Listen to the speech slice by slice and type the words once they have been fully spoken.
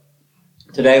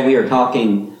Today we are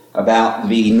talking about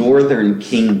the northern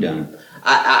kingdom.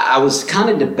 I was kind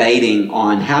of debating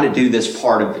on how to do this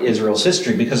part of Israel's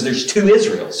history because there's two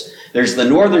Israels. There's the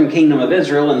northern kingdom of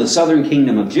Israel and the southern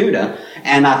kingdom of Judah.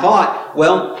 And I thought,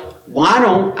 well, why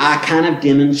don't I kind of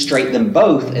demonstrate them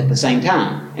both at the same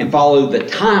time and follow the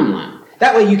timeline?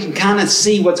 That way you can kind of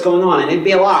see what's going on. And it'd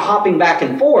be a lot of hopping back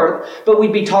and forth, but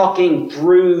we'd be talking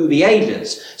through the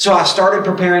ages. So I started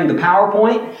preparing the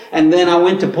PowerPoint, and then I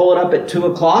went to pull it up at 2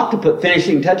 o'clock to put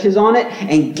finishing touches on it.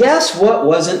 And guess what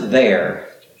wasn't there?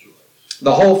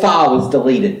 The whole file was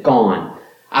deleted, gone.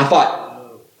 I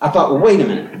thought, well, wait a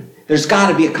minute. There's got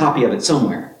to be a copy of it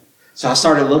somewhere. So I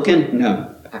started looking.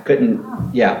 No, I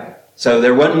couldn't. Yeah. So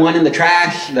there wasn't one in the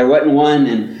trash. There wasn't one.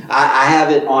 And I have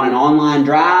it on an online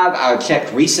drive. I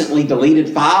checked recently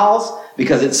deleted files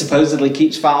because it supposedly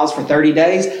keeps files for 30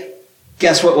 days.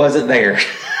 Guess what wasn't there?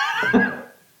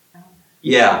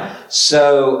 Yeah.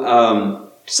 So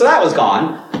that was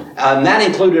gone. That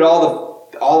included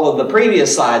all of the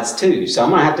previous slides too. So I'm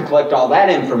going to have to collect all that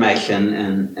information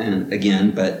and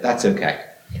again, but that's okay.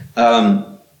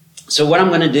 So what I'm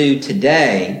going to do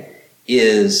today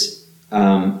is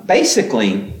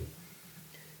basically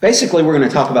we're going to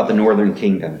talk about the northern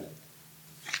kingdom.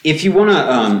 If you want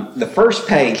to, the first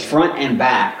page, front and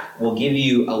back, will give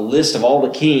you a list of all the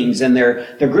kings, and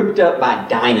they're grouped up by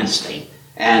dynasty.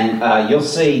 And you'll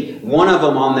see one of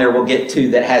them on there we'll get to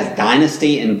that has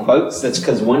dynasty in quotes. That's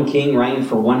because one king reigned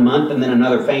for 1 month and then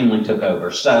another family took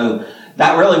over. So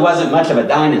that really wasn't much of a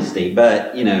dynasty,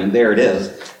 but, there it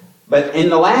is. But in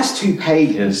the last 2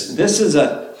 pages, this is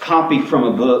a copy from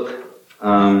a book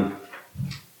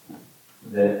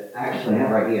that I actually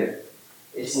have right here.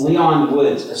 It's Leon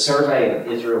Wood's A Survey of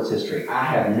Israel's History. I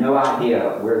have no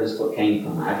idea where this book came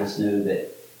from. I just knew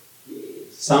that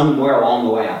somewhere along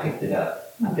the way I picked it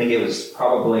up. I think it was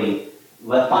probably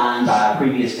left behind by a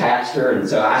previous pastor, and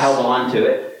so I held on to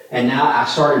it. And now I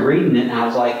started reading it, and I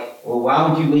was like, well, why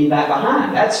would you leave that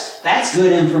behind? That's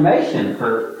good information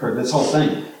for this whole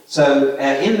thing. So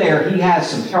in there, he has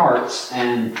some charts,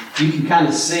 and you can kind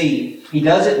of see, he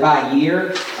does it by year.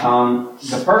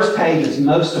 The first page is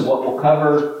most of what we'll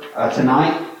cover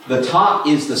tonight. The top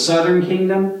is the southern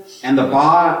kingdom, and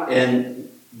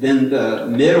then the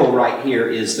middle right here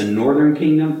is the northern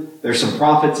kingdom. There's some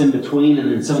prophets in between, and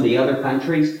then some of the other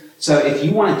countries. So if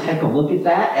you want to take a look at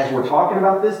that as we're talking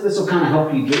about this will kind of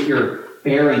help you get your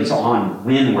bearings on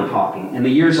when we're talking. And the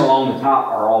years along the top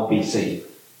are all BC,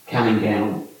 counting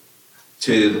down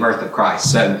to the birth of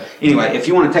Christ. So anyway, if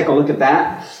you want to take a look at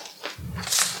that,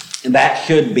 that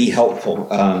should be helpful.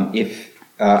 If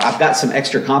I've got some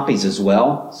extra copies as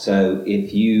well, so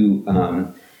if you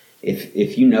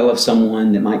know of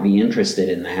someone that might be interested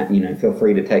in that, feel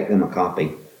free to take them a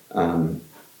copy.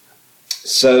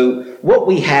 So what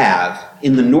we have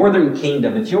in the northern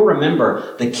kingdom, if you'll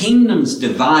remember, the kingdom's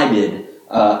divided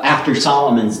after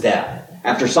Solomon's death.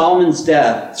 After Solomon's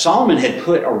death, Solomon had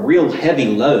put a real heavy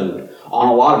load on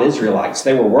a lot of Israelites.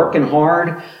 They were working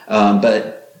hard,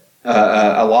 but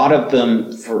a lot of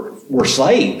them were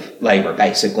slave labor,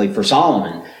 basically, for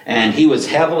Solomon. And he was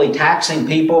heavily taxing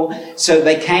people. So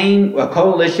a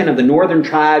coalition of the northern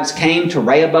tribes came to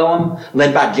Rehoboam,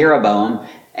 led by Jeroboam.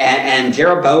 And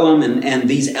Jeroboam and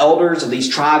these elders of these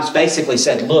tribes basically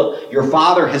said, look, your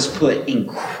father has put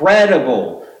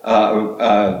incredible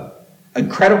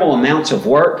amounts of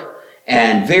work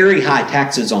and very high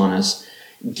taxes on us.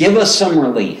 Give us some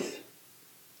relief,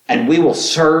 and we will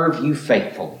serve you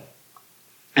faithfully.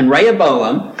 And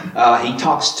Rehoboam, he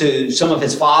talks to some of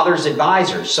his father's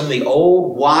advisors, some of the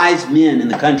old wise men in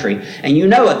the country. And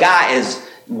a guy as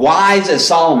wise as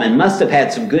Solomon must have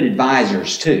had some good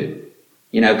advisors too.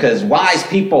 Because wise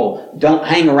people don't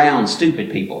hang around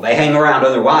stupid people. They hang around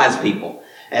other wise people.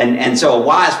 And so a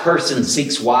wise person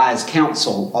seeks wise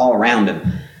counsel all around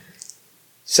him.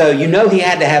 So he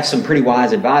had to have some pretty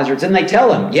wise advisors. And they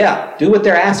tell him, yeah, do what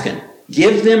they're asking.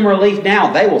 Give them relief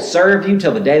now. They will serve you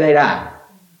till the day they die.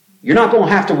 You're not going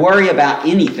to have to worry about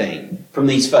anything from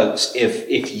these folks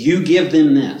if you give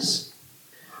them this.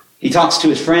 He talks to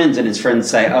his friends, and his friends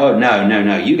say, oh,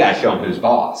 no, you guys show him who's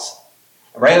boss.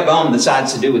 Rehoboam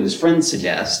decides to do what his friends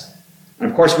suggest. And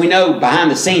of course, we know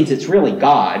behind the scenes it's really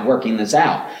God working this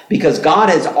out, because God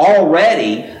has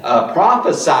already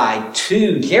prophesied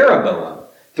to Jeroboam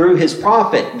through his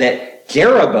prophet that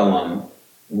Jeroboam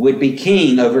would be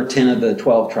king over 10 of the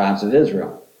 12 tribes of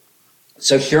Israel.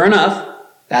 So sure enough,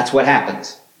 that's what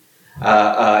happens.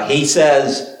 He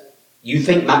says, you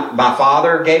think my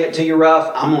father gave it to you rough?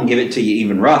 I'm going to give it to you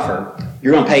even rougher.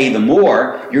 You're going to pay even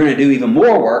more. You're going to do even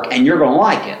more work, and you're going to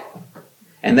like it.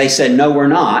 And they said, no, we're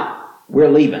not. We're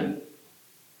leaving.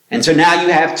 And And so now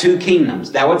you have two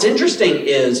kingdoms. Now what's interesting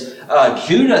is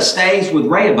Judah stays with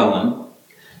Rehoboam.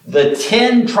 The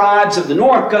 10 tribes of the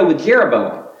north go with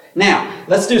Jeroboam. Now,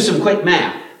 let's do some quick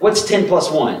math. What's 10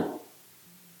 plus 1?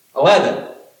 11.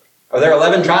 Are there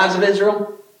 11 tribes of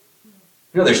Israel?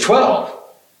 No, there's 12.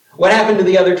 What happened to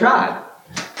the other tribe?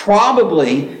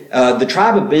 Probably the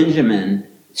tribe of Benjamin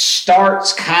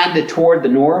starts kind of toward the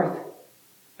north,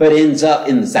 but ends up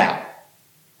in the south.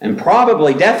 And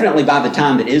probably, definitely by the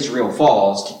time that Israel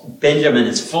falls, Benjamin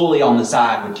is fully on the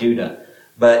side with Judah.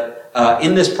 But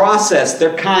in this process,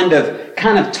 they're kind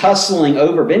of tussling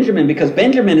over Benjamin, because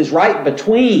Benjamin is right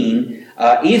between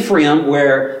Ephraim,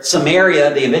 where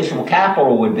Samaria, the eventual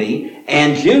capital, would be,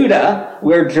 and Judah,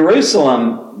 where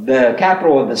Jerusalem, the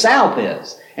capital of the south,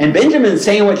 is. And Benjamin's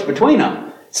sandwiched between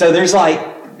them. So there's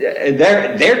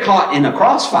they're caught in a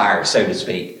crossfire, so to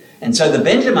speak. And so the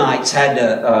Benjamites had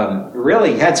to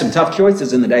really had some tough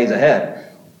choices in the days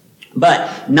ahead.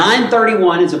 But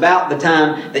 931 is about the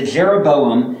time that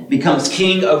Jeroboam becomes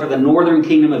king over the northern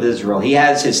kingdom of Israel. He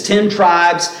has his 10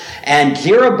 tribes, and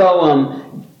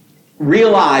Jeroboam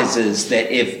realizes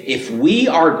that if we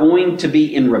are going to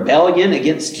be in rebellion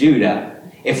against Judah,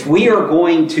 if we are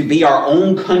going to be our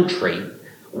own country,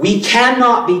 we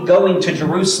cannot be going to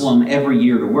Jerusalem every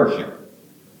year to worship.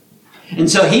 And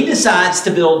so he decides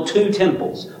to build 2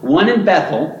 temples, one in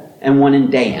Bethel and one in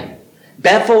Dan.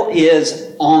 Bethel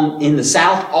is in the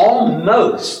south,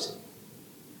 almost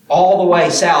all the way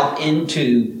south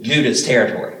into Judah's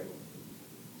territory.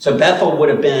 So Bethel would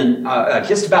have been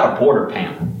just about a border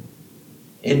town,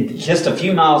 just a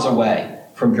few miles away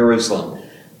from Jerusalem.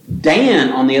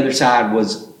 Dan, on the other side,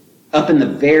 was up in the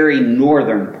very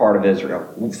northern part of Israel,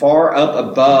 far up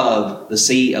above the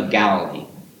Sea of Galilee.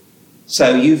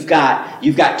 So you've got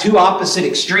 2 opposite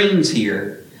extremes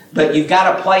here, but you've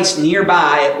got a place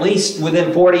nearby, at least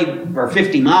within 40 or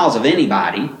 50 miles of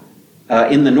anybody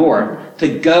in the north, to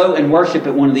go and worship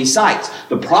at one of these sites.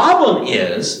 The problem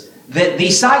is that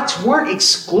these sites weren't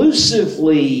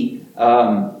exclusively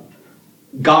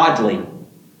godly.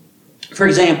 For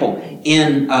example,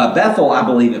 in Bethel, I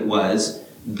believe it was,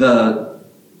 there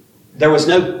was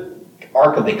no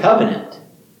Ark of the Covenant,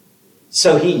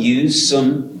 so he used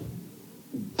some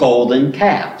golden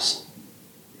calves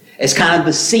as kind of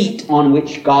the seat on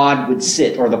which God would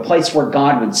sit, or the place where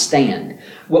God would stand.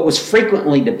 What was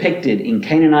frequently depicted in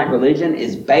Canaanite religion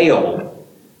is Baal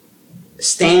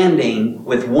standing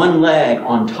with one leg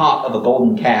on top of a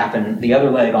golden calf and the other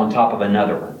leg on top of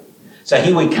another one. So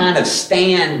he would kind of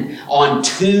stand on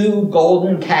 2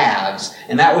 golden calves,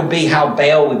 and that would be how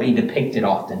Baal would be depicted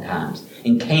oftentimes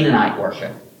in Canaanite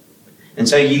worship. And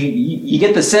so you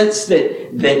get the sense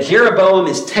that Jeroboam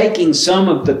is taking some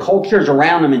of the cultures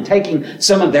around him and taking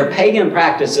some of their pagan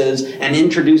practices and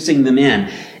introducing them in.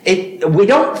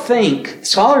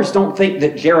 Scholars don't think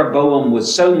that Jeroboam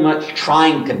was so much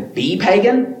trying to be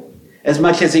pagan as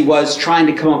much as he was trying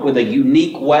to come up with a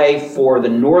unique way for the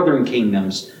northern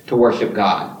kingdoms to worship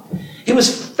God. He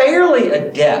was fairly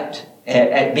adept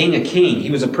at being a king. He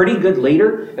was a pretty good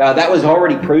leader. That was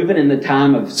already proven in the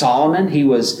time of Solomon. He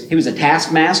was a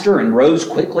taskmaster and rose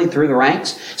quickly through the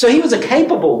ranks. So he was a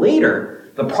capable leader.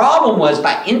 The problem was,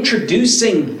 by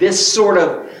introducing this sort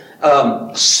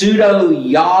of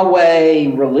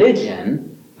pseudo-Yahweh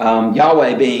religion,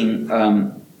 Yahweh being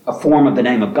a form of the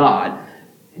name of God,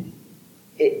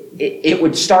 it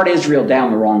would start Israel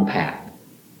down the wrong path.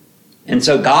 And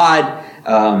so God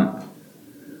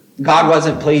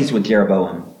wasn't pleased with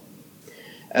Jeroboam.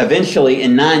 Eventually,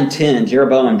 in 910,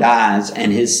 Jeroboam dies,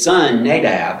 and his son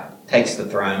Nadab takes the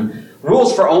throne,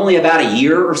 rules for only about a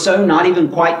year or so, not even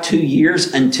quite 2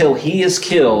 years, until he is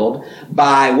killed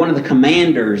by one of the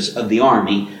commanders of the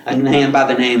army, a man by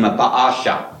the name of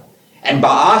Baasha. And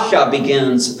Baasha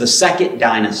begins the 2nd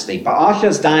dynasty.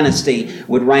 Baasha's dynasty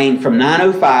would reign from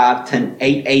 905 to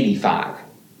 885,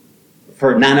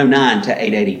 for 909 to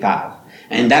 885.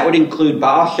 And that would include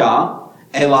Baasha,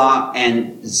 Elah,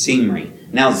 and Zimri.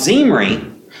 Now Zimri,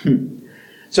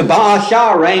 so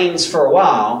Baasha reigns for a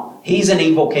while. He's an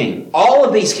evil king. All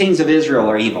of these kings of Israel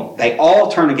are evil. They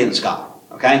all turn against God.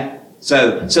 Okay?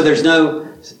 So there's no...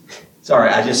 Sorry,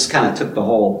 I just kind of took the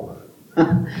whole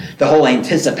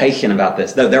anticipation about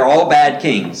this. Though they're all bad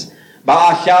kings.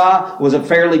 Baasha was a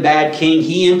fairly bad king.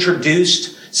 He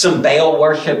introduced some Baal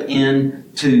worship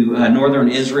into northern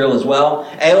Israel as well.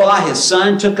 Elah, his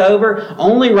son, took over,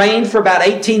 only reigned for about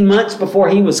 18 months before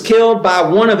he was killed by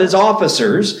one of his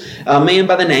officers, a man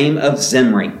by the name of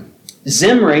Zimri.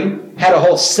 Zimri had a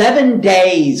whole 7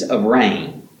 days of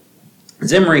reign.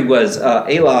 Zimri was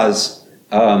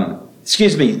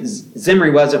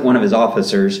Zimri wasn't one of his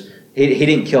officers. He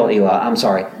didn't kill Elah. I'm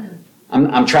sorry.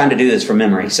 I'm trying to do this from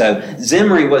memory. So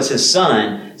Zimri was his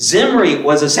son. Zimri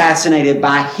was assassinated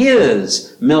by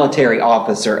his military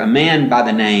officer, a man by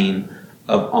the name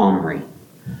of Omri.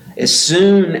 As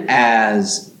soon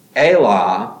as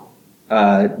Elah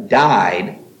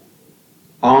died,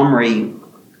 Omri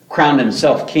crowned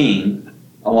himself king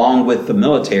along with the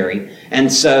military.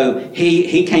 And so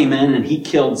he came in and he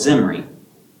killed Zimri.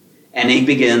 And he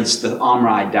begins the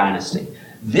Omride dynasty.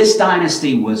 This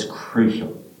dynasty was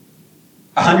crucial.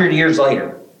 100 years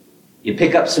later, you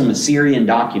pick up some Assyrian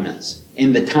documents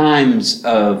in the times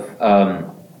of,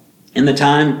 around the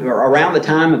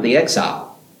time of the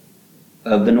exile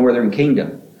of the northern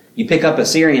kingdom. You pick up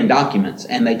Assyrian documents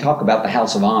and they talk about the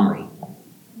house of Omri.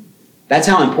 That's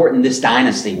how important this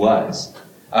dynasty was.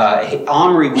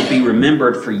 Omri would be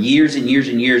remembered for years and years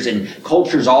and years in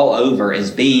cultures all over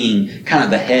as being kind of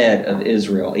the head of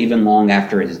Israel, even long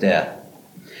after his death.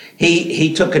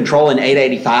 He took control in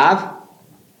 885,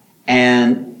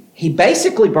 and he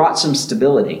basically brought some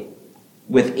stability.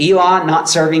 With Elah not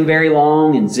serving very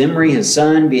long and Zimri, his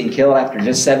son, being killed after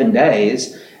just 7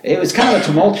 days, it was kind of a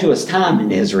tumultuous time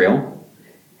in Israel.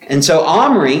 And so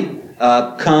Omri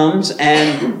comes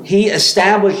and he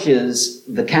establishes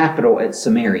the capital at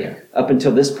Samaria. Up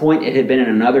until this point, it had been in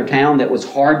another town that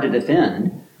was hard to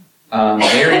defend,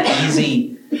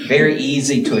 very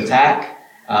easy to attack.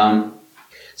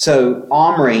 So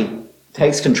Omri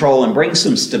takes control and brings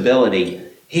some stability.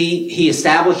 He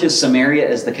establishes Samaria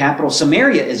as the capital.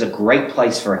 Samaria is a great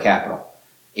place for a capital.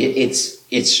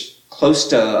 It's close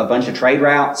to a bunch of trade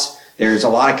routes. There's a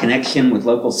lot of connection with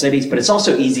local cities, but it's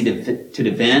also easy to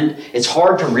defend. It's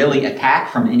hard to really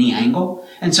attack from any angle.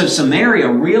 And so Samaria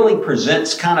really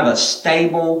presents kind of a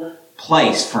stable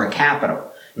place for a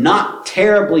capital. Not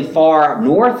terribly far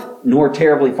north, nor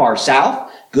terribly far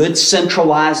south. Good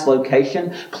centralized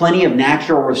location. Plenty of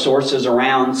natural resources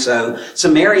around. So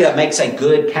Samaria makes a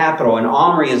good capital, and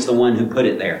Omri is the one who put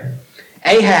it there.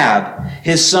 Ahab,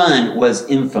 his son, was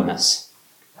infamous.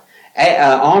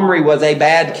 Omri was a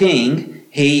bad king.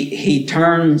 He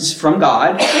turns from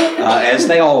God, as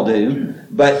they all do.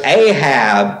 But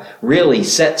Ahab really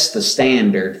sets the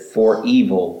standard for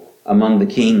evil among the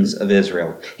kings of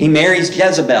Israel. He marries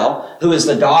Jezebel, who is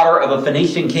the daughter of a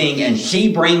Phoenician king, and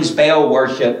she brings Baal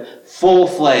worship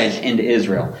full-fledged into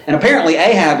Israel. And apparently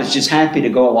Ahab is just happy to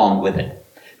go along with it,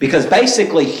 because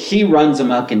basically she runs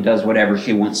amok and does whatever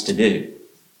she wants to do.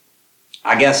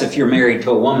 I guess if you're married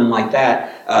to a woman like that,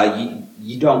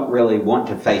 you don't really want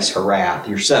to face her wrath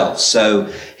yourself.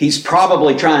 So he's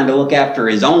probably trying to look after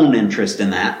his own interest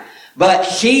in that. But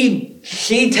she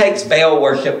takes Baal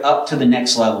worship up to the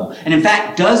next level. And in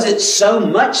fact, does it so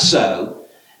much so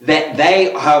that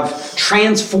they have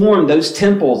transformed those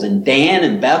temples in Dan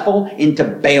and Bethel into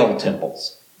Baal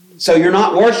temples. So you're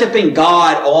not worshiping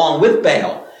God along with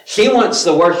Baal. She wants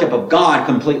the worship of God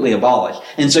completely abolished.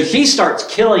 And so she starts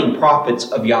killing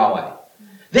prophets of Yahweh.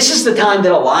 This is the time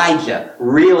that Elijah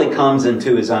really comes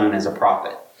into his own as a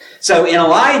prophet. So in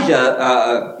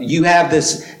Elijah, you have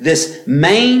this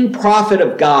main prophet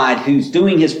of God who's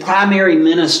doing his primary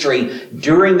ministry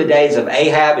during the days of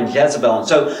Ahab and Jezebel. And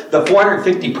so the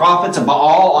 450 prophets of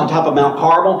Baal on top of Mount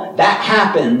Carmel, that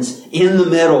happens in the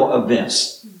middle of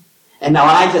this. And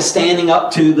Elijah's standing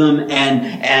up to them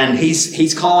and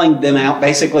he's calling them out,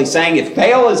 basically saying, if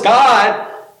Baal is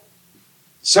God,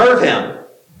 serve him.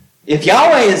 If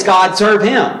Yahweh is God, serve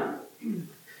him.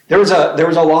 There was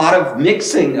a lot of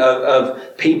mixing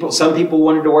of people. Some people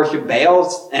wanted to worship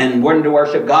Baal and wanted to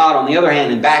worship God on the other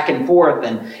hand, and back and forth.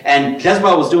 And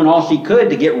Jezebel was doing all she could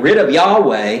to get rid of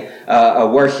Yahweh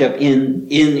worship in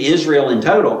Israel in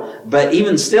total. But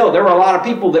even still, there were a lot of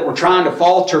people that were trying to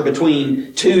falter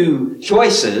between two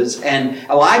choices. And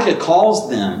Elijah calls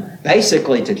them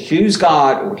basically to choose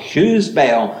God or choose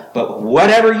Baal. But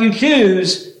whatever you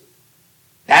choose,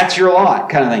 that's your lot,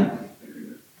 kind of thing.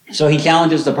 So he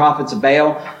challenges the prophets of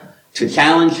Baal to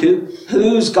challenge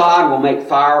whose God will make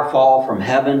fire fall from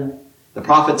heaven. The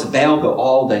prophets of Baal go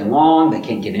all day long. They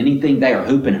can't get anything. They are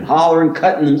hooping and hollering,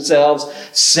 cutting themselves,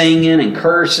 singing and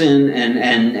cursing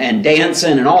and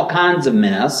dancing and all kinds of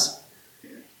mess.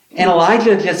 And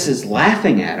Elijah just is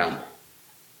laughing at them.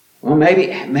 Well,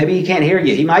 maybe he can't hear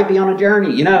you. He might be on a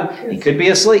journey. He could be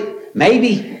asleep.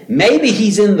 Maybe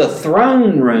he's in the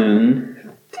throne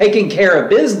room taking care of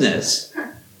business.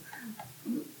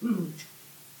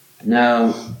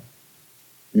 No,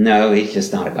 he's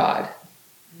just not a God.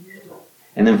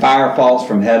 And then fire falls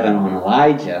from heaven on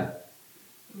Elijah's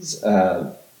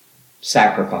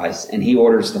sacrifice, and he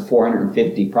orders the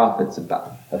 450 prophets of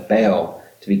Baal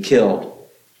to be killed.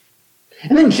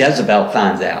 And then Jezebel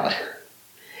finds out.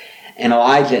 And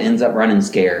Elijah ends up running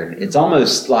scared. It's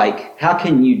almost like, how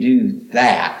can you do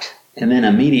that and then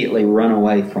immediately run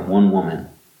away from one woman?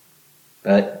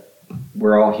 But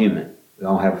we're all human. We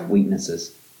all have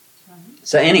weaknesses.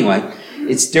 So anyway,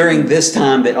 it's during this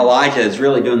time that Elijah is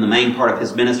really doing the main part of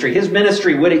his ministry. His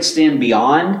ministry would extend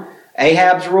beyond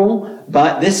Ahab's rule,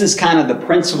 but this is kind of the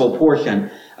principal portion.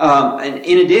 And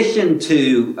in addition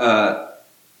to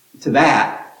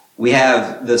that, we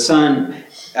have the son.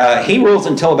 He rules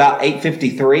until about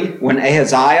 853 when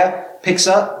Ahaziah picks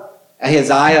up.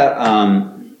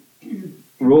 Ahaziah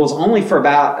rules only for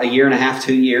about a year and a half,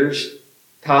 2 years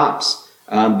tops,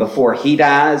 before he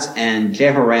dies and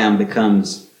Jehoram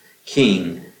becomes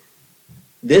king.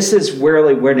 This is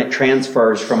really when it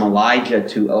transfers from Elijah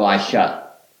to Elisha.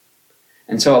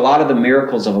 And so a lot of the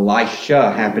miracles of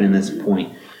Elisha happen in this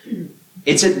point.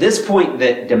 It's at this point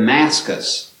that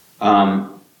Damascus,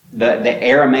 the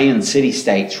Aramaean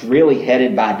city-states really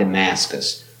headed by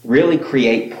Damascus, really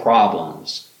create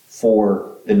problems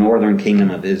for the northern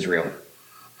kingdom of Israel.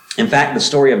 In fact, the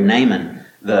story of Naaman,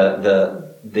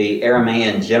 the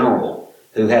Aramaean general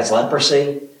who has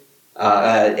leprosy,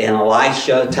 and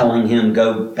Elisha telling him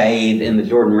go bathe in the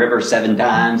Jordan River 7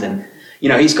 times, and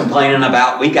he's complaining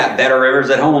about, we got better rivers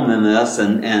at home than this,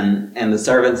 and the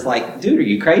servant's like, dude, are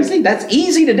you crazy? That's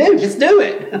easy to do. Just do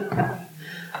it.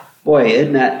 Boy,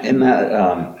 isn't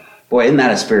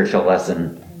that a spiritual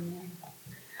lesson?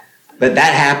 But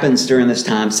that happens during this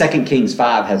time. 2 Kings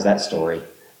 5 has that story.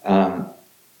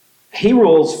 He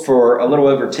rules for a little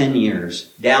over 10 years,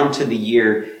 down to the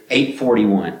year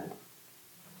 841,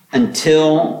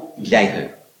 until Jehu.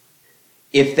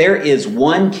 If there is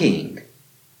one king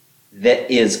that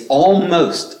is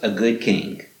almost a good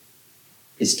king,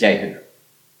 it's Jehu.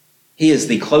 He is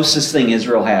the closest thing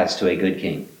Israel has to a good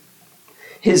king.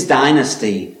 His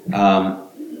dynasty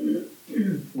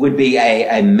would be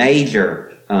a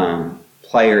major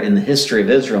player in the history of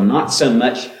Israel, not so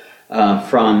much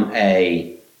from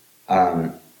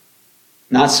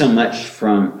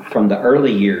the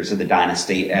early years of the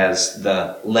dynasty as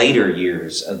the later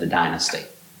years of the dynasty.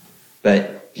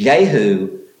 But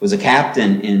Jehu was a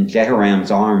captain in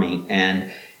Jehoram's army,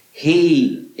 and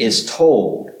he is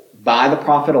told by the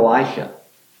prophet Elisha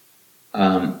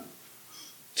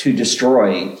to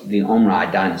destroy the Omri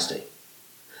dynasty.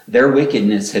 Their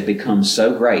wickedness had become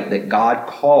so great that God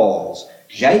calls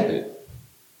Jehu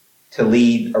to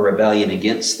lead a rebellion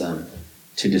against them,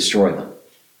 to destroy them.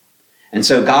 And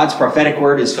so God's prophetic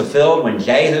word is fulfilled when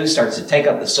Jehu starts to take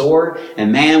up the sword.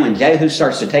 And man, when Jehu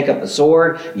starts to take up the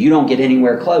sword, you don't get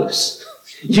anywhere close.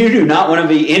 You do not want to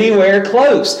be anywhere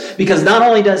close, because not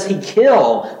only does he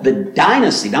kill the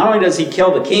dynasty, not only does he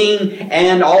kill the king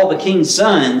and all the king's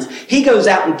sons, he goes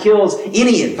out and kills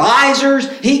any advisors.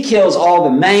 He kills all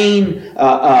the main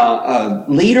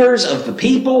leaders of the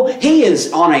people. He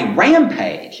is on a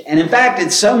rampage. And in fact,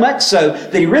 it's so much so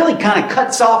that he really kind of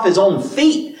cuts off his own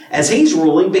feet as he's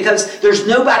ruling, because there's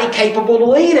nobody capable to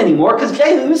lead anymore, because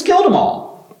Jehu has killed them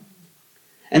all.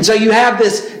 And so you have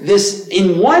this,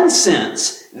 in one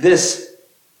sense, this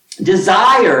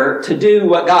desire to do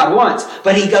what God wants,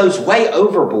 but he goes way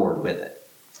overboard with it.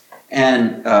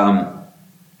 And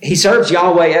he serves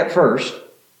Yahweh at first,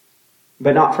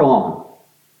 but not for long.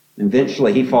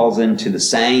 Eventually he falls into the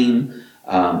same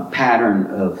pattern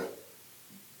of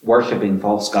worshiping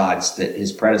false gods that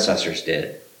his predecessors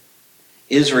did.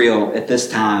 Israel at this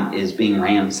time is being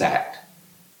ransacked.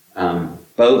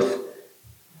 Both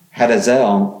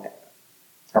Hazael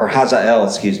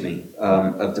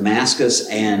of Damascus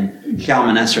and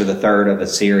Shalmaneser III of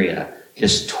Assyria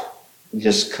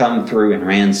just come through and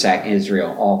ransack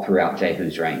Israel all throughout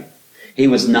Jehu's reign. He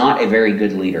was not a very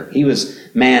good leader. He was,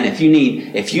 man, if you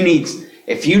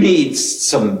need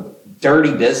some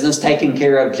dirty business taken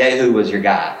care of, Jehu was your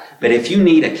guy. But if you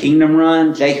need a kingdom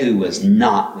run, Jehu was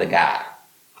not the guy,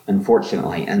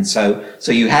 unfortunately. And so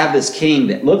you have this king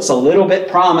that looks a little bit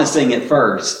promising at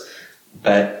first,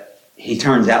 but he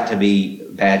turns out to be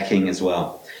a bad king as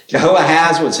well.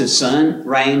 Jehoahaz was his son,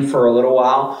 reigned for a little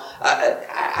while.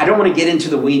 I don't want to get into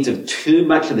the weeds of too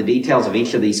much of the details of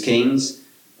each of these kings,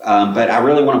 but I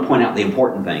really want to point out the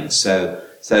important things. So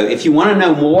if you want to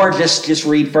know more, just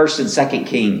read 1st and 2nd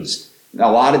Kings. A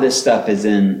lot of this stuff is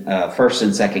in 1st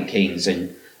and 2nd Kings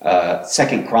and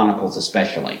 2nd Chronicles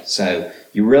especially. So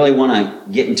you really want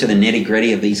to get into the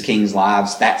nitty-gritty of these kings'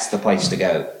 lives, that's the place to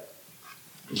go.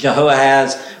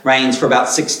 Jehoahaz reigns for about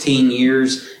 16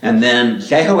 years, and then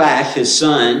Jehoash, his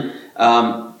son,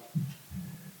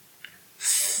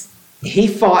 he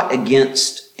fought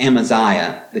against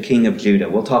Amaziah, the king of Judah.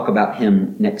 We'll talk about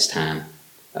him next time.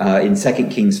 In 2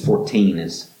 Kings 14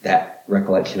 is that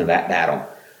recollection of that battle.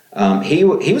 He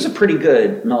was a pretty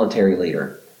good military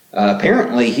leader.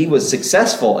 Apparently, he was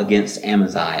successful against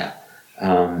Amaziah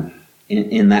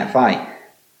in that fight.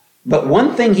 But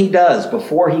one thing he does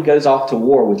before he goes off to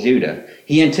war with Judah,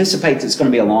 he anticipates it's going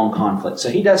to be a long conflict. So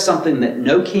he does something that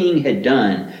no king had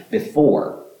done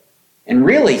before. And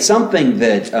really something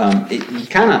that you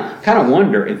kind of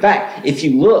wonder. In fact, if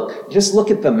you just look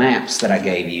at the maps that I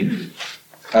gave you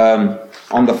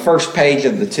on the first page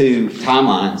of the two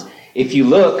timelines. If you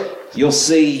look, you'll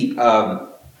see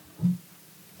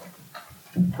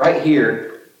right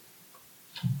here,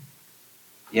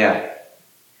 Jehoash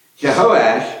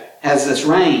has this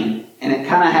reign, and it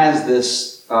kind of has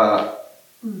this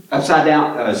upside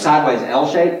down, sideways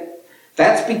L shape.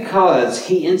 That's because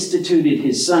he instituted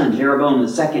his son, Jeroboam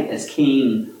II, as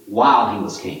king while he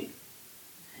was king.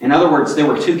 In other words, there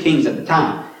were two kings at the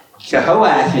time.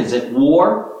 Jehoash is at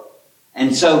war,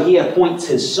 and so he appoints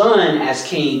his son as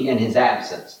king in his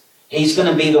absence. He's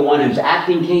going to be the one who's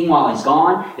acting king while he's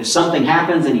gone. If something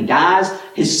happens and he dies,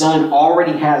 his son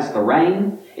already has the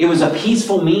reign. It was a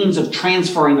peaceful means of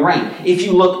transferring the reign. If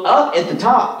you look up at the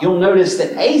top, you'll notice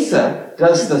that Asa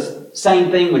does the same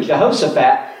thing with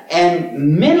Jehoshaphat,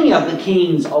 and many of the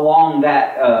kings along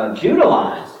that Judah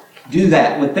line do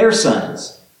that with their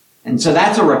sons. And so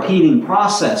that's a repeating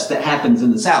process that happens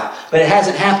in the south. But it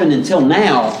hasn't happened until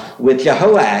now with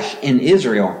Jehoash in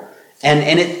Israel.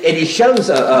 And it shows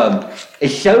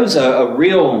a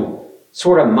real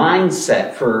sort of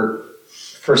mindset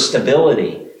for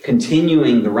stability,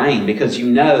 continuing the reign, because you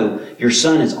know your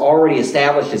son is already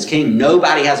established as king.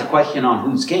 Nobody has a question on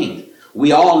who's king.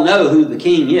 We all know who the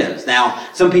king is. Now,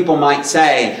 some people might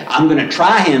say, I'm going to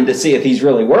try him to see if he's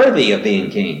really worthy of being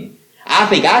king. I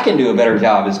think I can do a better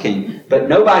job as king. But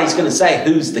nobody's going to say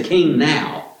who's the king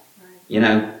now,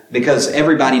 because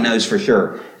everybody knows for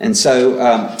sure. And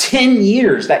so 10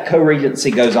 years that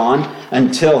co-regency goes on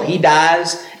until he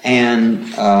dies and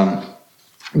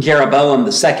Jeroboam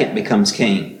II becomes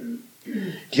king.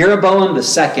 Jeroboam II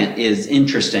is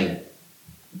interesting.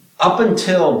 Up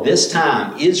until this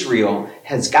time, Israel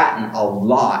has gotten a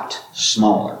lot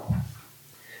smaller.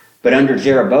 But under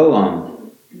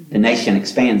Jeroboam, the nation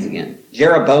expands again.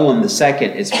 Jeroboam II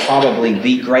is probably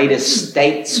the greatest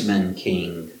statesman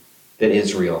king that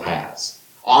Israel has.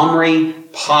 Omri,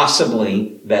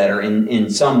 possibly better in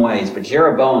some ways, but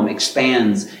Jeroboam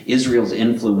expands Israel's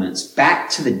influence back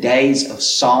to the days of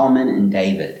Solomon and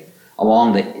David,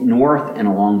 along the north and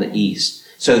along the east.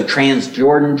 So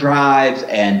Transjordan drives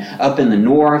and up in the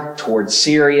north towards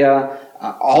Syria,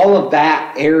 all of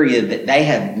that area that they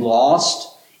had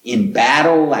lost in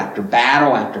battle after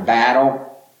battle after battle,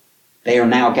 they are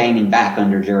now gaining back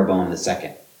under Jeroboam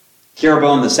II.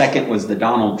 Jeroboam II was the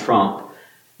Donald Trump,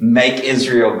 make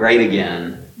Israel great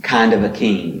again kind of a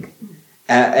king.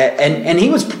 And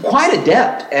he was quite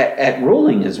adept at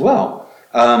ruling as well.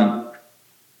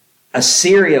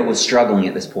 Assyria was struggling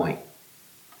at this point.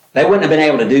 They wouldn't have been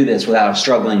able to do this without a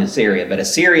struggling Assyria. But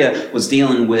Assyria was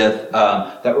dealing with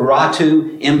the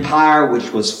Urartu Empire,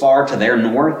 which was far to their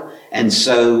north. And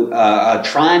so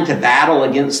trying to battle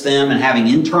against them and having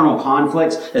internal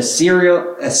conflicts,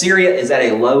 Assyria is at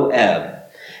a low ebb.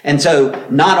 And so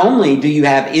not only do you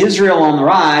have Israel on the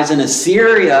rise and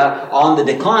Assyria on the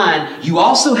decline, you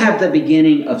also have the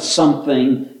beginning of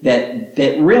something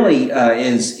that really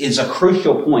is a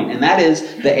crucial point, and that is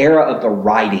the era of the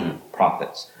writing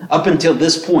prophets. Up until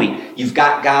this point, you've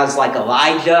got guys like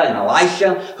Elijah and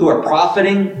Elisha who are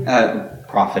propheting,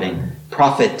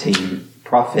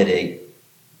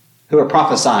 who are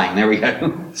prophesying. There we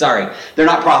go. Sorry. They're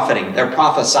not profiting. They're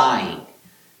prophesying.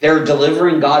 They're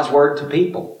delivering God's word to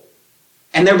people.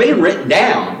 And they're being written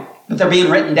down, but they're being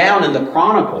written down in the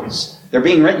Chronicles. They're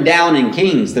being written down in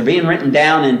Kings. They're being written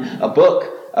down in a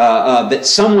book that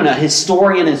a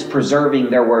historian is preserving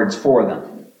their words for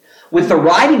them. With the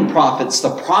writing prophets,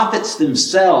 the prophets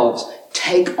themselves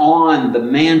take on the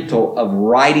mantle of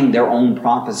writing their own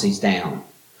prophecies down.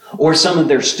 Or some of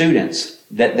their students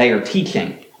that they are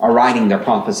teaching are writing their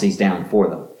prophecies down for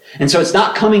them. And so it's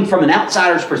not coming from an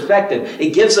outsider's perspective.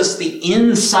 It gives us the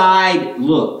inside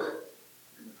look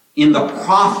in the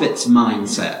prophet's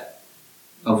mindset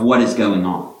of what is going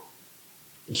on.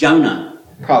 Jonah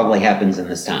probably happens in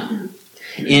this time.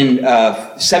 In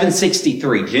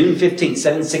 763, June 15,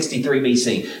 763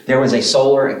 BC, there was a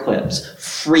solar eclipse.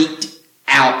 Freaked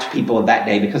out people of that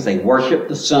day because they worshiped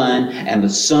the sun, and the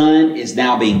sun is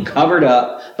now being covered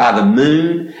up by the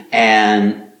moon,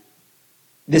 and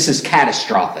this is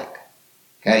catastrophic.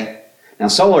 Okay? Now,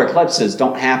 solar eclipses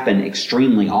don't happen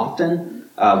extremely often,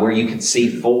 where you can see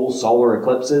full solar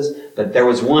eclipses, but there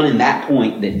was one in that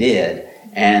point that did,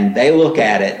 and they look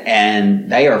at it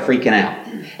and they are freaking out.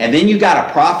 And then you got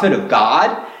a prophet of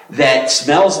God that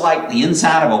smells like the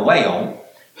inside of a whale,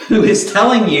 who is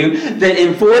telling you that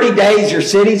in 40 days your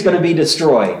city's going to be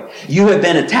destroyed. You have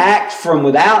been attacked from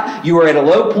without. You are at a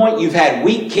low point. You've had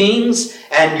weak kings,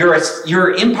 and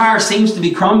your empire seems to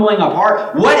be crumbling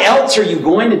apart. What else are you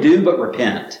going to do but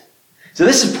repent? So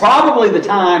this is probably the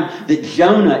time that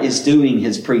Jonah is doing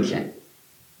his preaching.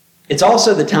 It's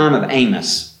also the time of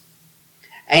Amos.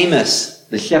 Amos,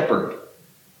 the shepherd,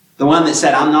 the one that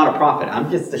said, I'm not a prophet, I'm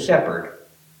just a shepherd,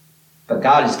 but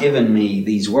God has given me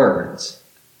these words.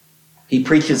 He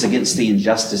preaches against the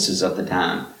injustices of the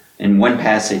time. In one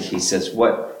passage, he says,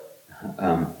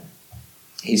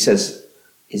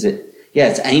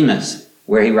 it's Amos,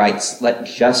 where he writes, let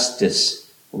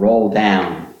justice roll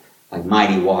down like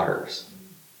mighty waters,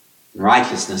 and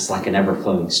righteousness like an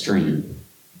ever-flowing stream.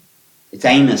 It's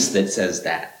Amos that says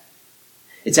that.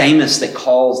 It's Amos that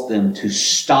calls them to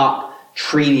stop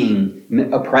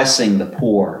oppressing the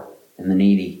poor and the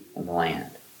needy of the land.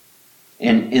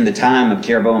 And in the time of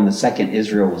Jeroboam II,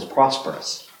 Israel was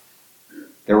prosperous.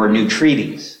 There were new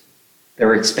treaties. They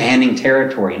were expanding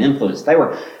territory and influence. They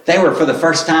were for the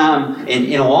first time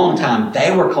in a long time,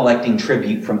 they were collecting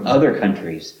tribute from other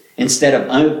countries instead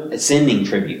of sending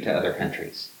tribute to other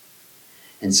countries.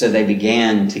 And so they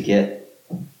began to get,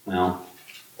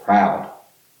 proud.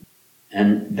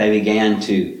 And they began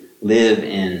to live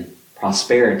in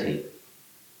prosperity.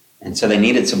 And so they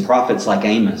needed some prophets like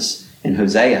Amos and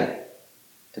Hosea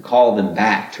to call them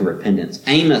back to repentance.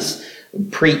 Amos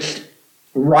preached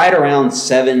right around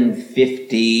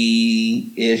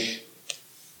 750-ish,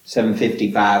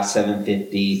 755,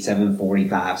 750,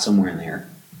 745, somewhere in there.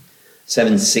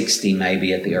 760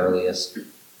 maybe at the earliest.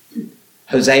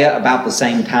 Hosea, about the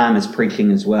same time, is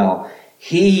preaching as well.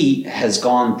 He has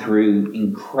gone through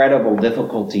incredible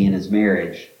difficulty in his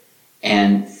marriage,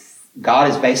 and God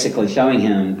is basically showing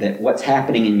him that what's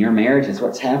happening in your marriage is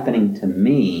what's happening to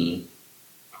me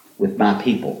with my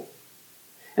people.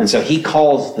 And so he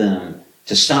calls them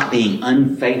to stop being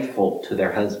unfaithful to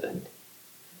their husband,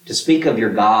 to speak of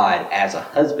your God as a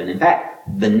husband. In fact,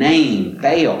 the name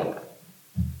Baal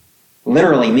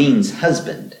literally means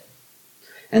husband.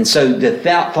 And so the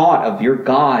thought of your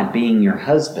God being your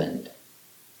husband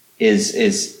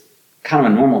is kind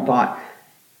of a normal thought.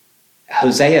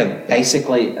 Hosea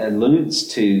basically alludes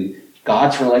to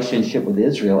God's relationship with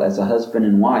Israel as a husband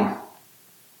and wife.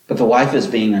 But the wife is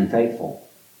being unfaithful,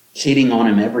 cheating on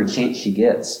him every chance she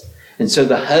gets. And so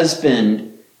the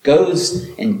husband goes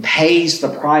and pays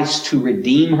the price to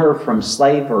redeem her from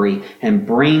slavery and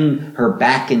bring her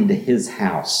back into his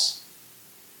house,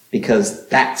 because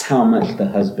that's how much the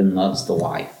husband loves the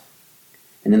wife.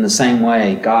 And in the same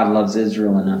way, God loves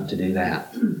Israel enough to do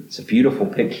that. It's a beautiful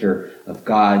picture of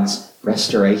God's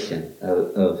restoration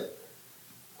of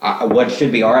what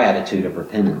should be our attitude of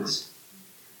repentance.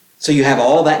 So you have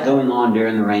all that going on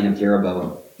during the reign of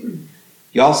Jeroboam.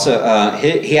 You also,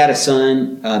 he had a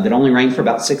son that only reigned for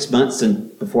about 6 months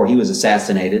before he was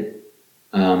assassinated.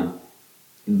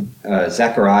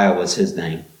 Zechariah was his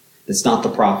name. That's not the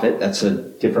prophet. That's a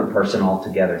different person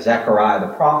altogether. Zechariah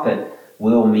the prophet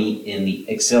will meet in the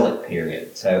exilic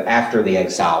period. So after the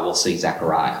exile, we'll see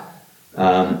Zechariah,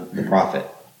 the prophet.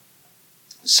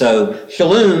 So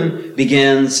Shallum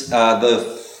begins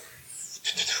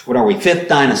fifth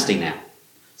dynasty now.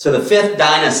 So the fifth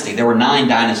dynasty, there were 9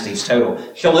 dynasties total.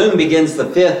 Shallum begins the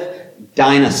 5th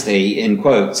dynasty, in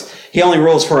quotes. He only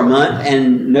rules for a month,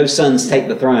 and no sons take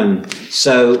the throne.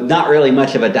 So not really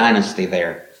much of a dynasty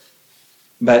there.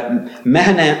 But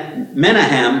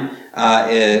Menahem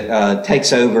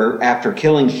takes over after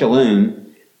killing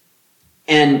Shallum.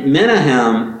 And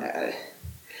Menahem,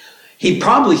 he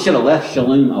probably should have left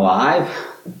Shallum alive,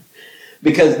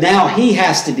 because now he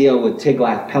has to deal with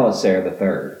Tiglath-Pileser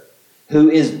III, who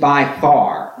is by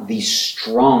far the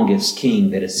strongest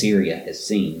king that Assyria has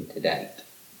seen to date.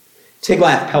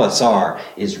 Tiglath-Pileser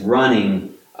is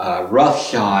running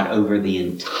roughshod over the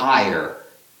entire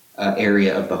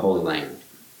area of the Holy Land.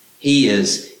 He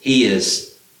is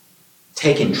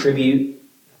taking tribute.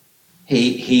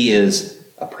 He is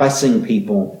oppressing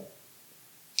people.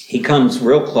 He comes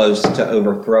real close to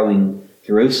overthrowing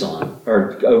Jerusalem,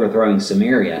 or overthrowing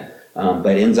Samaria,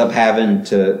 but ends up having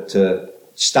to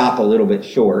stop a little bit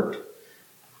short.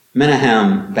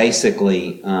 Menahem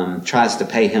basically tries to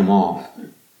pay him off,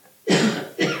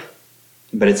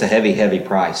 but it's a heavy, heavy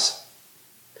price.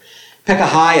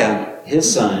 Pekahiah,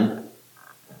 his son,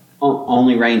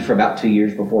 only reigned for about 2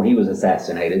 years before he was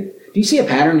assassinated. Do you see a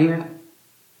pattern here?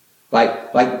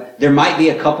 Like there might be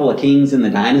a couple of kings in the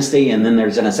dynasty, and then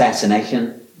there's an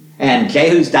assassination, And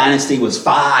Jehu's dynasty was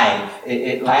five.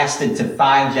 It lasted to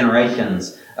 5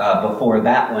 generations before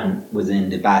that one was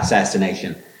ended by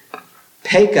assassination.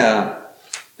 Pekah,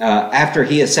 after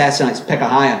he assassinates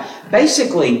Pekahiah,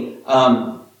 basically,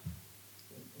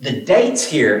 the dates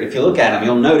here, if you look at them,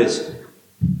 you'll notice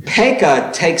Pekah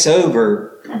takes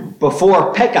over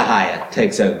before Pekahiah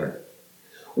takes over.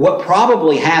 What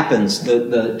probably happens,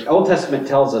 the Old Testament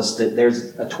tells us that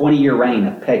there's a 20-year reign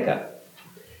of Pekah,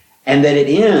 and that it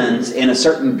ends in a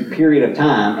certain period of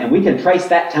time, and we can trace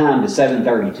that time to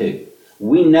 732.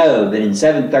 We know that in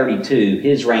 732,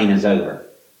 his reign is over.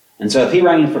 And so if he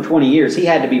reigned for 20 years, he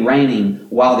had to be reigning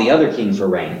while the other kings were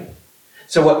reigning.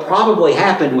 So what probably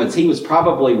happened was he was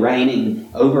probably reigning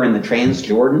over in the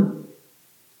Transjordan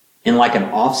in like an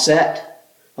offset,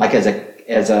 like as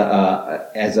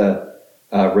a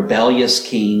rebellious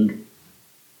king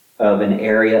of an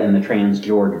area in the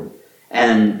Transjordan.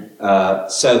 And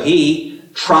so he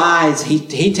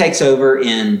takes over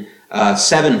in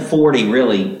 740,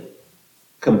 really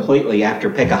completely after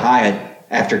Pekahiah,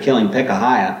 after killing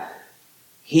Pekahiah.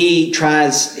 He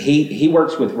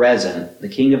works with Rezin, the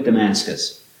king of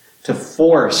Damascus, to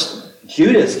force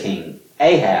Judah's king,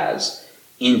 Ahaz,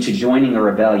 into joining a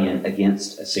rebellion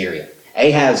against Assyria.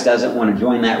 Ahaz doesn't want to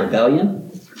join that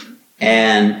rebellion,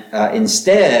 and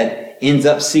instead ends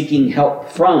up seeking help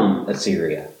from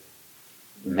Assyria,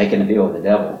 making a deal with the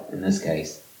devil in this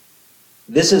case.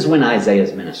 This is when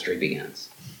Isaiah's ministry begins.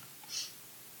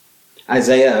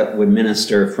 Isaiah would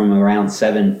minister from around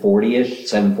 740-ish,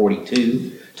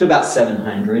 742, to about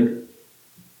 700.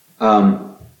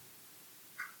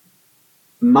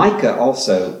 Micah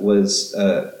also was,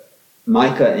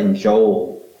 Micah and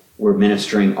Joel were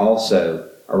ministering also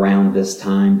around this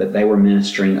time, but they were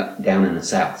ministering down in the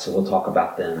south, so we'll talk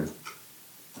about them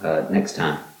next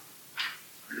time.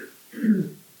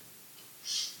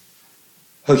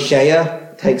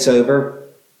 Hoshea takes over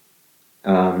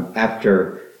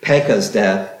after Pekah's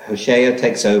death. Hoshea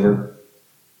takes over,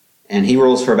 and he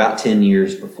rules for about 10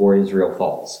 years before Israel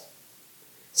falls.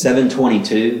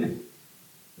 722,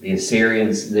 the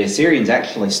Assyrians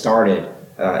actually started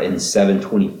in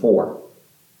 724,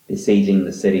 besieging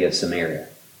the city of Samaria.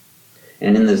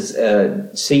 And in this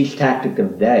siege tactic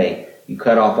of the day, you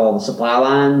cut off all the supply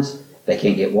lines, they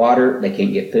can't get water, they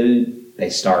can't get food, they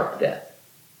starve to death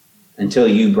until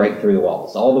you break through the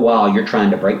walls. All the while you're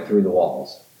trying to break through the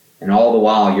walls. And all the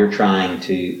while you're trying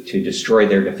to destroy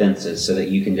their defenses so that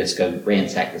you can just go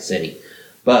ransack the city.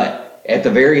 But at the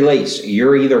very least,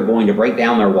 you're either going to break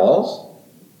down their walls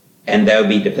and they'll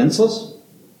be defenseless,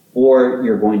 or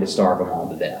you're going to starve them all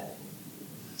to death.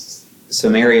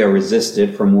 Samaria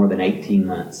resisted for more than 18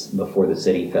 months before the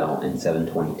city fell in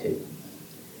 722.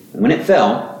 And when it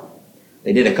fell,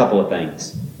 they did a couple of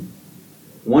things.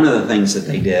 One of the things that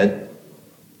they did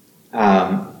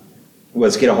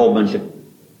was get a whole bunch of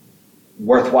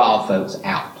worthwhile folks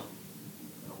out.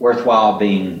 Worthwhile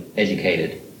being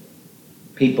educated.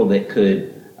 People that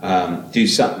could do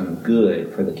something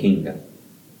good for the kingdom.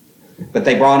 But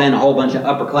they brought in a whole bunch of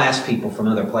upper class people from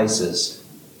other places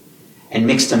and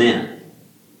mixed them in.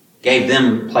 Gave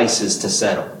them places to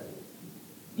settle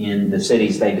in the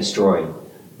cities they destroyed.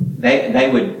 They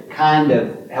would kind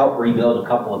of help rebuild a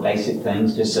couple of basic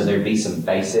things just so there'd be some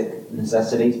basic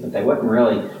necessities, but they wouldn't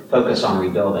really focus on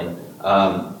rebuilding.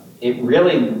 It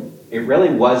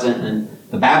really wasn't, and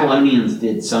the Babylonians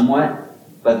did somewhat,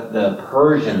 but the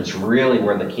Persians really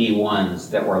were the key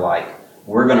ones that were like,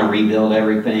 we're going to rebuild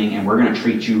everything and we're going to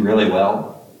treat you really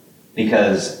well,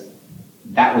 because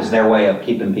that was their way of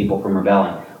keeping people from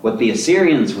rebelling. What the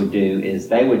Assyrians would do is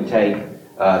they would take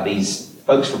these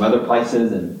folks from other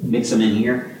places and mix them in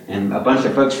here, and a bunch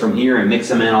of folks from here and mix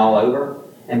them in all over,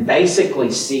 and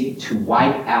basically seek to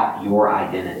wipe out your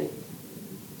identity.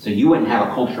 So you wouldn't have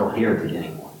a cultural heritage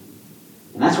anymore.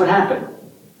 And that's what happened.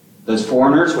 Those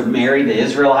foreigners would marry the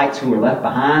Israelites who were left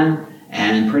behind,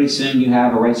 and pretty soon you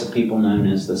have a race of people known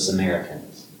as the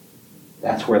Samaritans.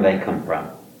 That's where they come from.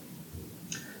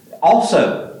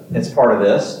 Also, as part of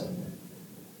this,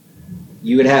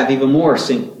 you would have even more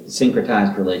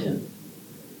syncretized religion.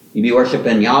 You'd be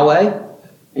worshiping Yahweh,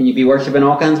 and you'd be worshiping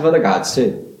all kinds of other gods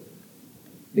too.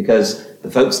 Because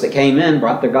the folks that came in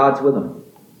brought their gods with them.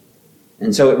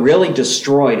 And so it really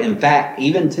destroyed. In fact,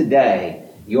 even today,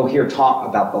 you'll hear talk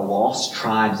about the lost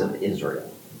tribes of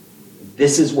Israel.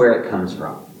 This is where it comes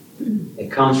from.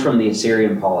 It comes from the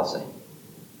Assyrian policy.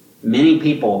 Many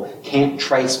people can't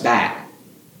trace back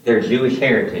their Jewish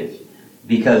heritage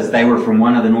because they were from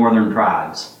one of the northern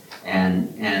tribes,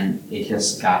 and it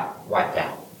just got wiped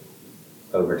out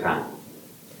over time.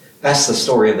 That's the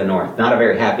story of the North. Not a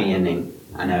very happy ending,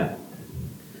 I know.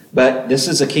 But this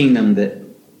is a kingdom that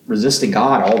resisted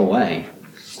God all the way.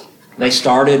 They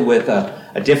started with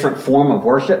a different form of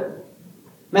worship.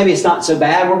 Maybe it's not so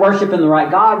bad. We're worshiping the right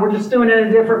God. We're just doing it in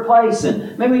a different place.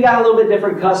 And maybe we got a little bit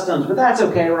different customs, but that's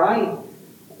okay, right?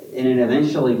 And it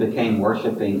eventually became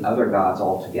worshiping other gods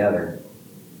altogether,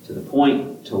 to the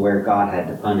point to where God had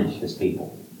to punish His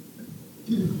people.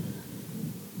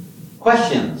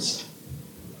 Questions?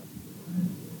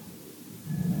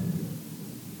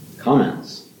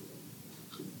 Comments?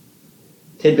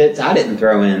 Tidbits I didn't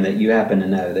throw in that you happen to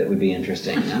know that would be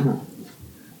interesting? No.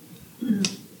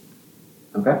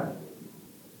 Okay?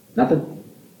 Nothing?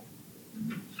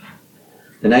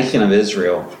 The nation of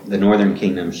Israel, the northern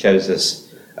kingdom, shows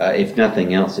us, if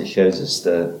nothing else, it shows us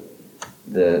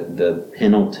the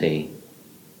penalty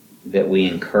that we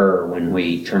incur when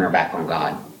we turn our back on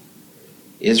God.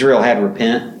 Israel had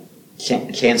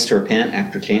chance to repent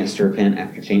after chance to repent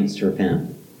after chance to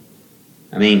repent.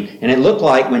 I mean, and it looked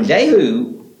like when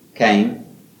Jehu came,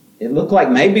 it looked like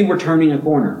maybe we're turning a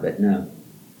corner, but no.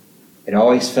 It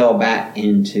always fell back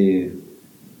into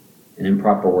an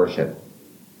improper worship.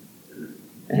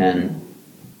 And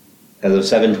as of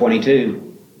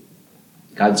 722,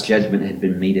 God's judgment had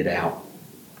been meted out.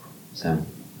 So,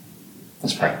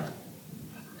 let's pray.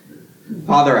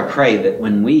 Father, I pray that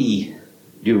when we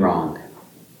do wrong,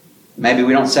 maybe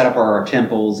we don't set up our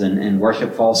temples and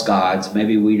worship false gods.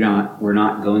 Maybe we're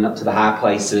not going up to the high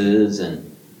places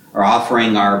or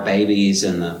offering our babies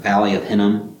in the valley of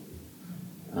Hinnom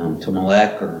to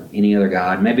Molech or any other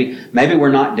god. Maybe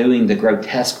we're not doing the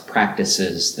grotesque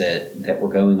practices that were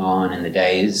going on in the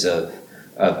days of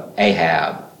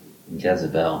Ahab and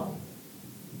Jezebel.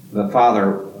 But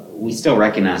Father, we still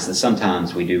recognize that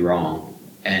sometimes we do wrong.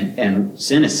 And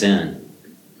sin is sin.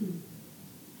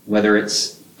 Whether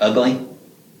it's ugly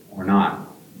or not.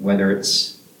 Whether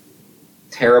it's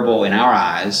terrible in our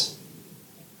eyes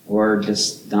or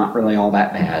just not really all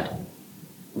that bad.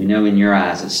 We know in your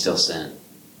eyes it's still sin.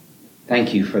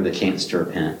 Thank you for the chance to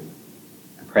repent.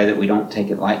 I pray that we don't take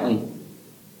it lightly,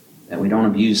 that we don't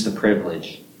abuse the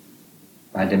privilege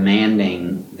by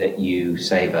demanding that you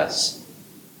save us.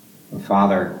 But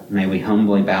Father, may we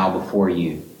humbly bow before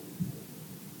you,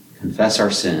 confess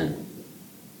our sin,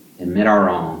 admit our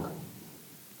wrong,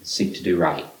 and seek to do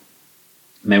right.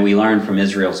 May we learn from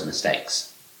Israel's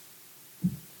mistakes.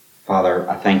 Father,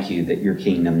 I thank you that your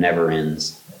kingdom never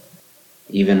ends,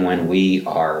 even when we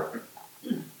are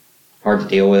hard to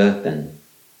deal with and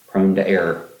prone to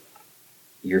error.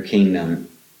 Your kingdom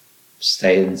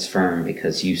stands firm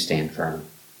because you stand firm.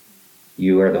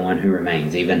 You are the one who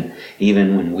remains. Even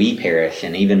when we perish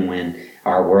and even when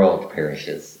our world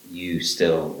perishes, you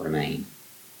still remain.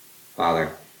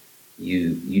 Father,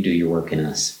 you do your work in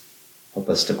us. Help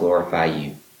us to glorify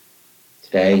you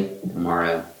today,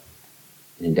 tomorrow,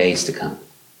 and in days to come.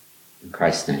 In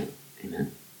Christ's name,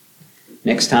 amen.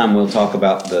 Next time we'll talk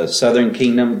about the southern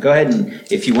kingdom. Go ahead and,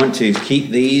 if you want to, keep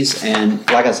these. And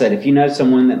like I said, if you know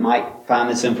someone that might find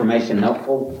this information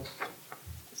helpful,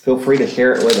 feel free to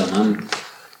share it with them.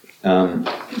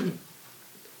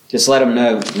 Just let them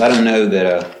know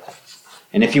that,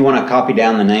 and if you want to copy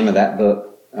down the name of that book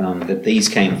that these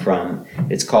came from,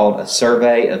 it's called A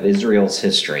Survey of Israel's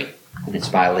History, and it's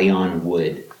by Leon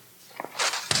Wood.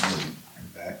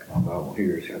 Back my Bible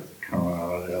here, it's got the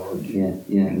chronology.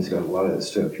 Yeah. And it's got a lot of that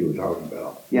stuff you were talking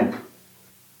about. Yeah.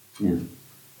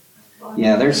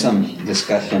 Yeah, there's some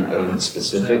discussion of the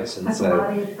specifics, and so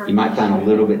you might find a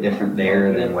little bit different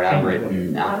there than what I've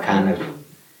written.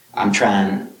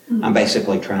 I'm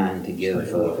basically trying to give.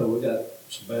 We got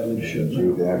some bad leadership.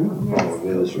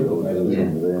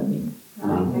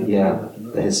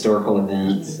 The historical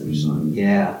events.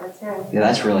 Yeah,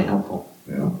 that's really helpful.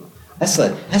 Yeah. That's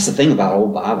the thing about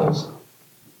old Bibles.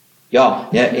 Y'all,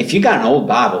 if you got an old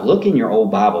Bible, look in your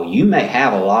old Bible. You may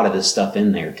have a lot of this stuff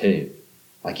in there too.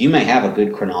 Like you may have a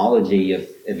good chronology of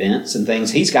events and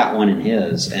things. He's got one in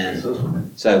his.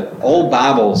 And so old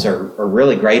Bibles are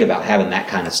really great about having that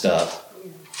kind of stuff.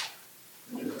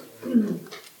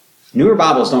 Newer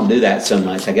Bibles don't do that so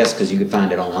much, I guess, because you could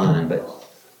find it online. But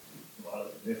A lot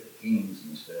of the different kings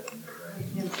and stuff in there,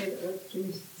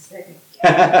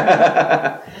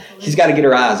 right? She's got to get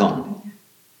her eyes on them.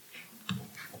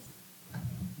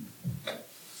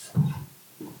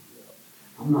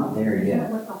 I'm not there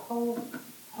yet. I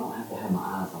don't have to have my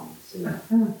eyes on it. See.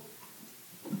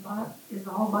 Is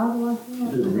the whole Bible like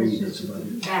that? That's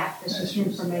just back. That's just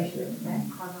information. That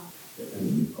part of.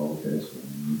 Old Testament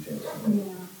and New Testament.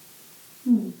 Yeah.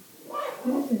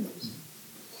 That's interesting.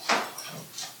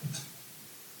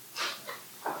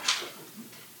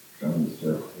 Some of the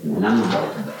stuff And I'm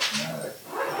talking about tonight,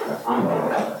 I'm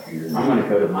all out here. I'm gonna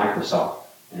go to Microsoft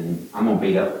and I'm gonna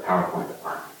beat up the PowerPoint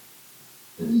department.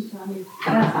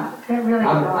 That really.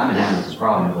 I've been having some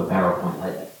problems with PowerPoint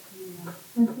lately.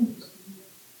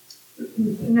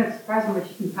 You know, it's surprising what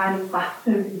you can find in Bible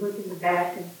if you look in the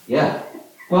back and. Yeah.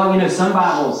 Well, some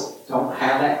Bibles don't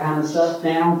have that kind of stuff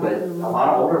now, but a lot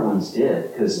of older ones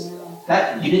did, because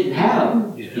that you didn't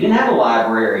have a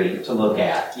library to look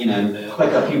at,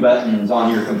 click a few buttons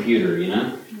on your computer,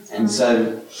 and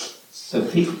so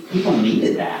people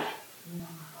needed that.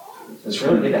 So it's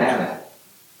really good to have that.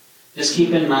 Just keep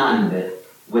in mind that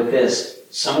with this,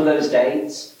 some of those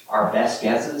dates are best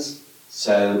guesses.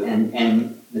 So,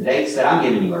 and the dates that I'm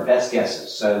giving you are best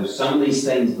guesses. So some of these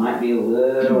things might be a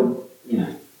little, we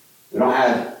don't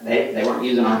have, they weren't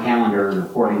using our calendar and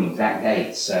recording exact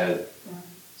dates. So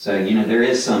there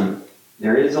is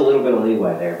a little bit of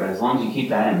leeway there, but as long as you keep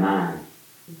that in mind,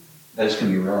 those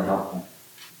can be really helpful.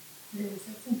 And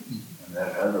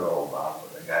that other old Bible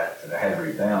that I had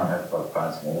read down, I had to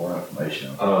find some more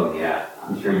information. Oh, yeah.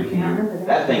 I'm sure you can.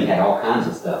 That thing had all kinds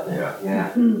of stuff in it.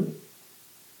 Yeah.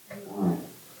 All right.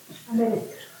 I bet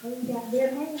it's, you got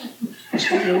there now. It's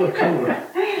getting a little colder.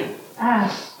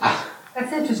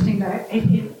 That's interesting, but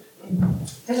it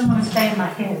doesn't want to stay in my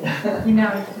head.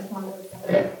 It's just one of those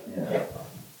things.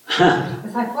 Yeah.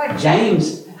 It's like, what?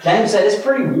 James said it's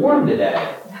pretty warm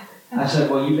today. I said,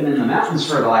 well, you've been in the mountains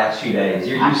for the last few days.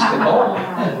 You're used to the cold.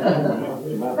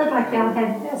 Looked like y'all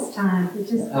had this time. It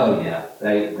just, Oh, yeah.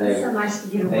 it's so nice to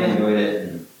get They away. enjoyed it,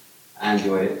 and I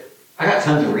enjoyed it. I got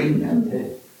tons of reading done,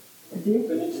 too.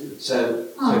 So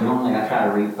normally I try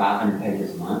to read 500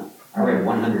 pages a month. I read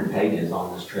 100 pages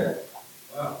on this trip.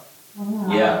 Wow.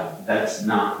 Wow. Yeah, that's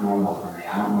not normal for me.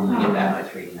 I don't normally get that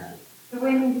much reading done. Do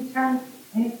we need to turn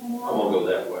anything I on? won't go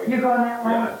that way. You're going that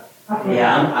way? Yeah. Okay.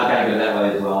 Yeah, I've got to go that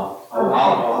way as well.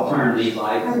 I'll turn these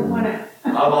lights. I didn't want And...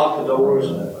 to, I lock the doors.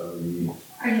 oh,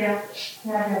 yeah, I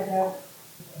got that.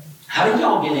 How did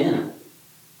y'all get in?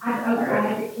 I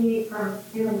had the key from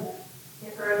doing the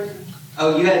decoration.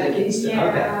 Oh, you had the keys to Yeah.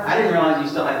 Okay. I didn't realize you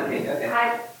still had the key. Okay.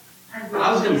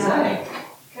 I was going to say,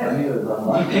 I knew it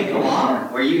was you picked a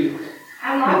lock. Were you?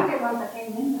 I locked it once I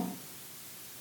came in.